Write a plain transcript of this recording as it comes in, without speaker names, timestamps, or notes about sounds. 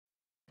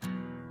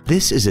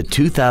This is a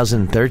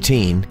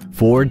 2013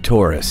 Ford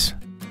Taurus.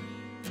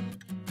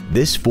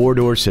 This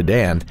four-door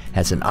sedan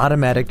has an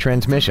automatic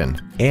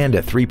transmission and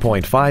a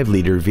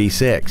 3.5-liter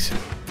V6.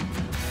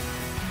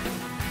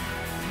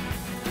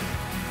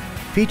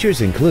 Features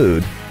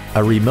include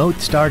a remote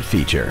start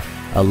feature,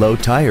 a low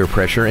tire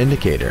pressure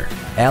indicator,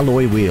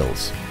 alloy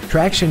wheels,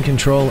 traction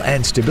control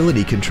and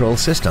stability control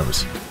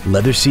systems,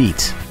 leather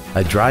seats,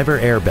 a driver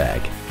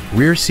airbag,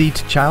 rear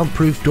seat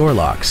child-proof door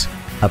locks,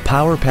 a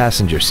power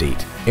passenger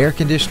seat, air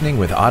conditioning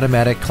with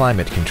automatic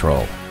climate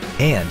control,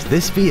 and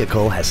this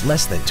vehicle has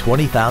less than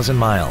 20,000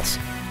 miles.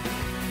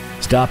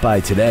 Stop by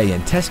today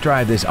and test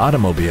drive this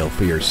automobile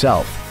for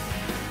yourself.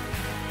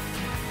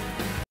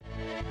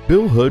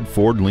 Bill Hood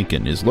Ford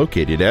Lincoln is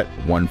located at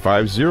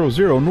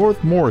 1500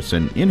 North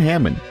Morrison in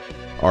Hammond.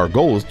 Our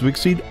goal is to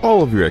exceed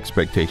all of your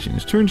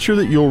expectations to ensure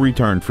that you'll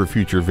return for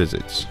future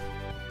visits.